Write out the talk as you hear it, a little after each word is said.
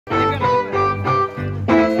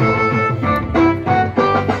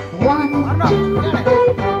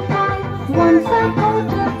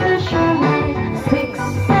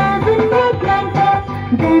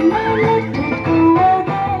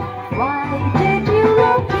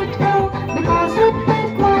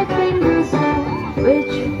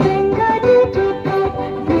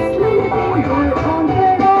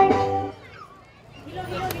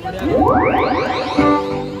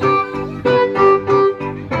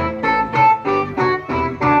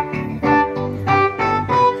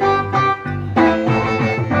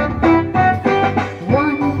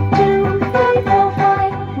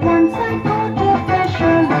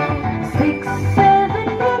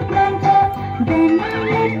Then let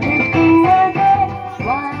it go again.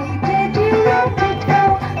 Why did you let it go?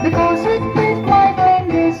 Because it bit my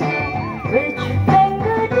finger so. Which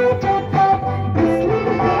finger did it bite? This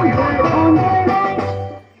little finger on the right.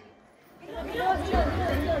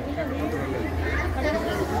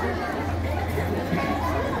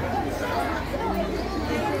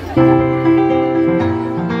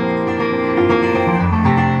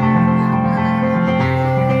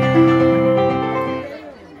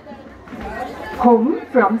 Home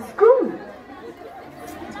from school.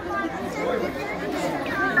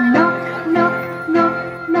 Knock, knock, knock,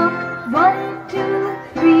 knock. 1, 2,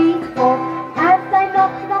 3, 4. As I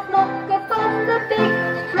knock, knock, knock upon the big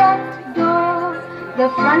front door. The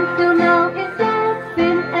front door now is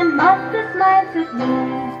open and Mother smiles at me.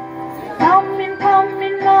 Come in,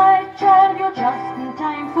 my child, you're just in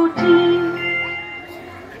time for tea.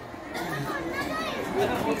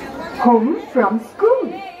 Home from school.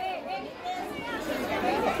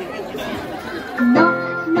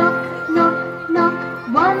 Knock, knock, knock, knock.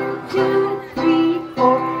 1, 2, 3,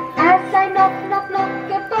 4. As I knock, knock, knock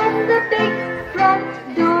upon the big front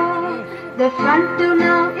door. The front door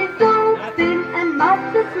now is open and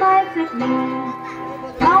Mother smiles at me.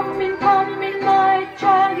 Come in, my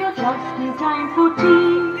child, you're just in time for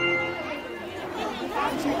tea.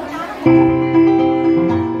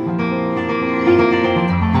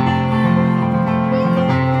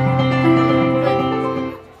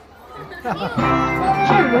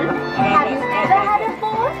 Children, have you ever had a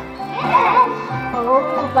ball? Yes!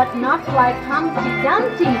 Oh, but not like Humpty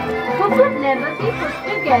Dumpty, who could never be put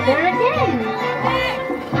together again.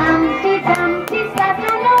 Humpty Dumpty sat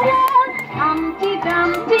on a wall. Humpty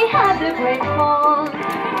Dumpty had a great fall.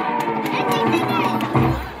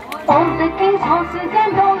 All the king's horses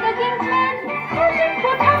and all the king's men couldn't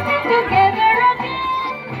put Humpty together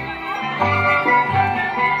again.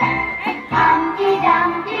 Humpty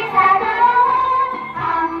Dumpty sat on a wall.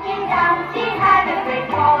 Humpty Dumpty had a great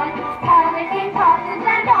fall. All the king's horses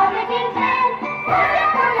and all the king's men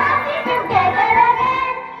couldn't put Humpty together again.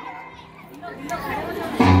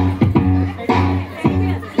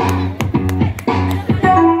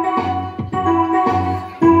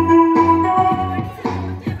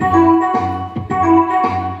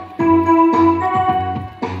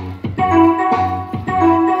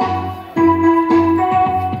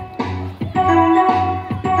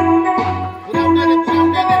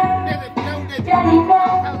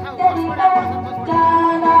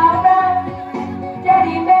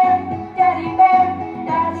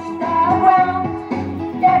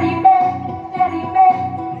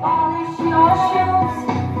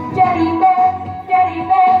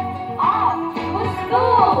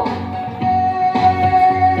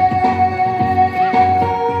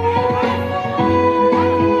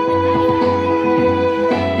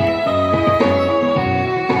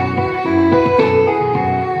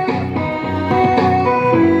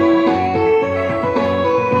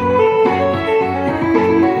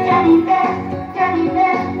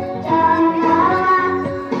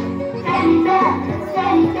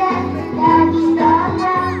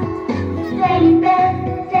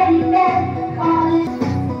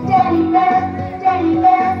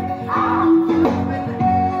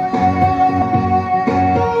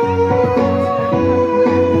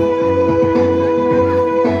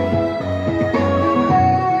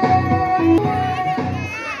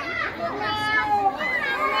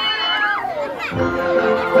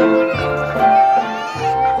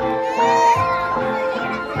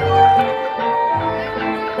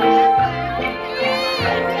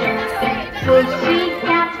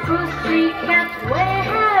 Pussycat, where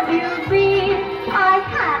have you been? I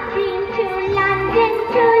have been to London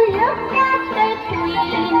to look at the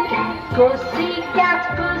Queen. Pussycat,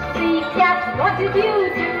 pussycat, what did you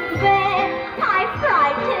do there? I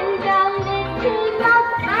frightened a little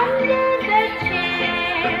mouse under the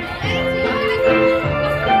chair.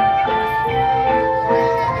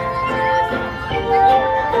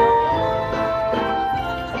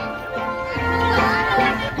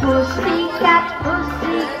 Pussycat,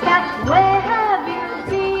 pussycat, where have you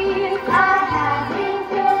been? I have been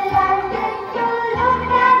to London to look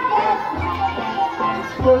at the Queen.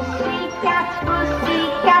 Pussycat,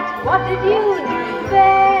 pussycat, what did you do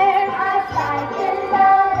there? I frightened a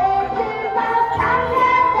little mouse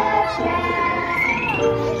under the chair.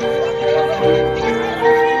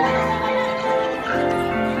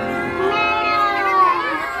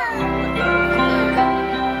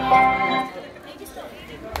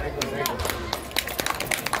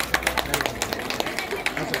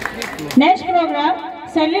 Next program,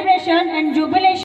 celebration and jubilation.